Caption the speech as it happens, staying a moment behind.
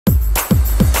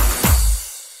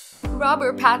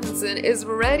Robert Pattinson is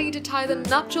ready to tie the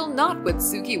nuptial knot with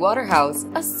Suki Waterhouse.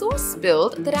 A source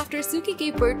spilled that after Suki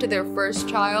gave birth to their first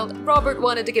child, Robert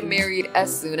wanted to get married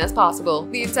as soon as possible.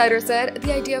 The insider said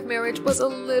the idea of marriage was a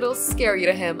little scary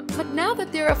to him, but now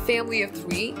that they're a family of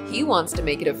 3, he wants to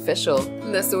make it official.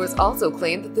 The source also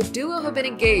claimed that the duo have been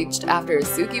engaged after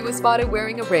Suki was spotted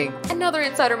wearing a ring. Another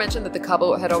insider mentioned that the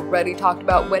couple had already talked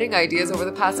about wedding ideas over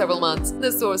the past several months.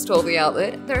 The source told the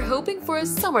outlet they're hoping for a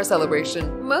summer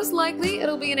celebration. Most likely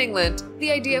it'll be in England.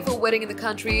 The idea of a wedding in the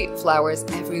country, flowers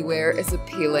everywhere, is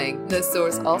appealing. The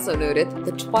source also noted that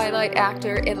the Twilight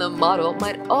actor and the model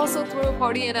might also throw a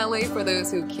party in LA for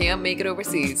those who can't make it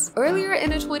overseas. Earlier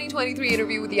in a 2023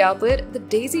 interview with the outlet, the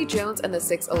Daisy Jones and the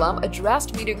Six alum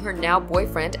addressed meeting her now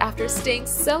boyfriend after staying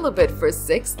celibate for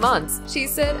 6 months. She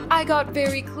said, "I got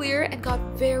very clear and got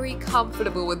very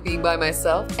comfortable with being by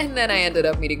myself, and then I ended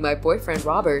up meeting my boyfriend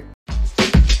Robert."